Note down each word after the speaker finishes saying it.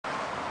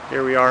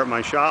Here we are at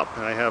my shop.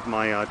 I have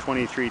my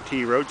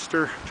 23T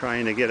Roadster,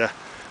 trying to get a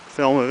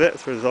film of it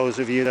for those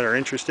of you that are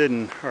interested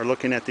and are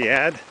looking at the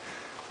ad.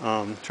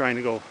 Trying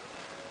to go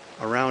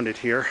around it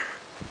here.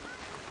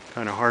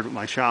 Kind of hard with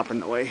my shop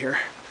in the way here.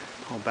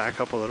 I'll back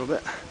up a little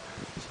bit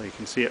so you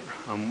can see it.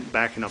 I'm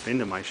backing up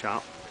into my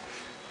shop.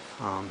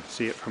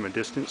 See it from a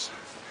distance.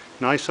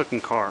 Nice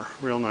looking car,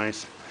 real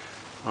nice.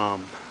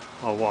 I'll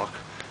walk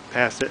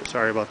past it.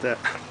 Sorry about that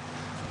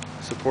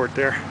support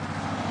there.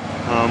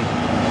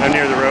 I'm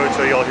near the road,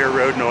 so you'll hear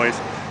road noise.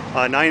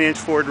 9-inch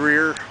Ford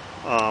rear,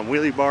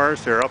 wheelie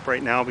bars. They're up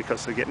right now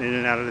because they're getting in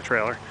and out of the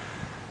trailer.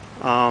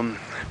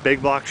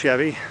 Big block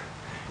Chevy,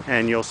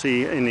 and you'll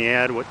see in the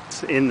ad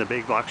what's in the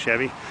big block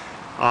Chevy.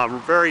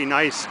 Very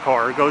nice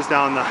car. It goes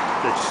down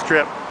the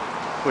strip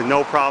with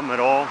no problem at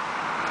all.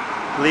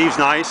 Leaves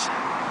nice,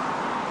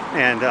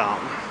 and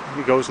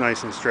it goes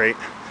nice and straight.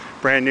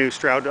 Brand new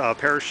Stroud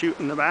parachute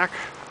in the back.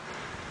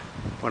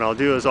 What I'll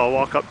do is I'll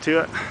walk up to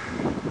it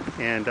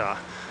and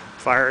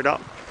fire it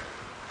up.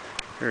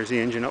 There's the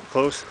engine up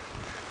close.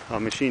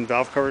 Machine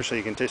valve cover, so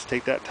you can just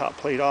take that top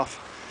plate off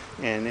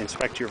and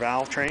inspect your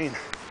valve train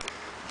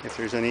if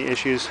there's any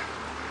issues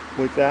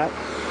with that.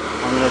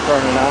 I'm going to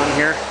turn it on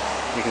here.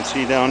 You can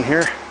see down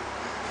here.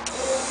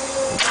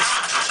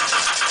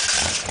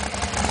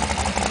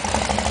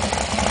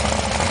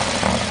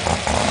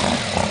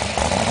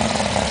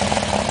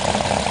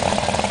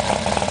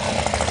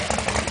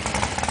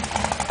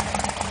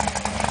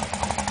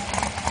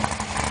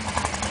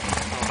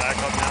 Back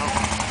up now.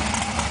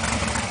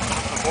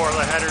 The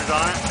Borla headers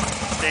on it,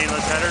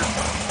 stainless headers.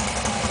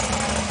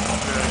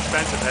 They're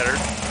expensive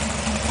headers.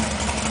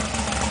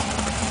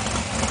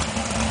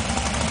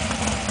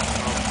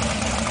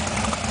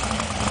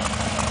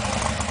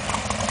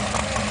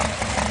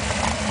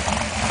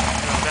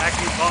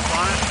 Vacuum pump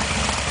on it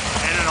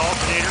and an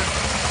alternator.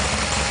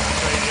 I'll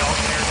show you the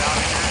alternator down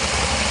in here.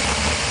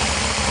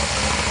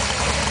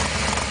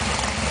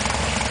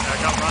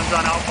 Backup runs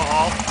on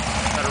alcohol.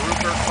 Got a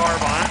Rupert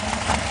carb on it.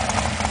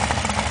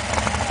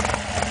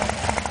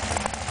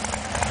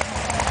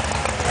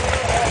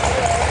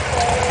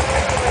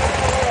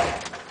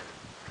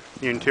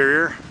 The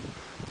interior,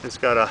 it's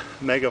got a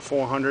Mega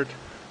 400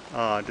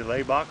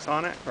 delay box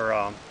on it, or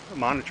a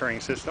monitoring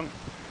system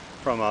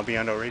from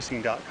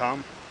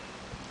beyondoracing.com.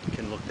 You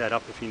can look that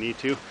up if you need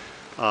to.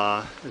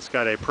 It's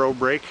got a pro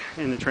brake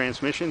in the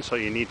transmission, so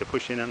you need to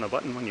push in on the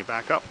button when you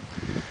back up.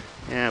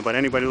 But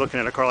anybody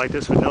looking at a car like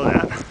this would know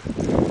that.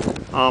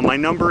 My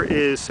number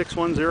is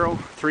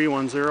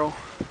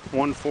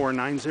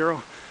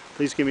 610-310-1490.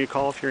 Please give me a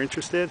call if you're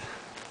interested.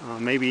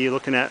 Maybe you're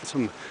looking at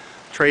some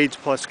trades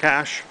plus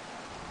cash.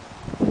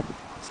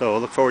 So I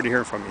look forward to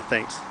hearing from you.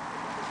 Thanks.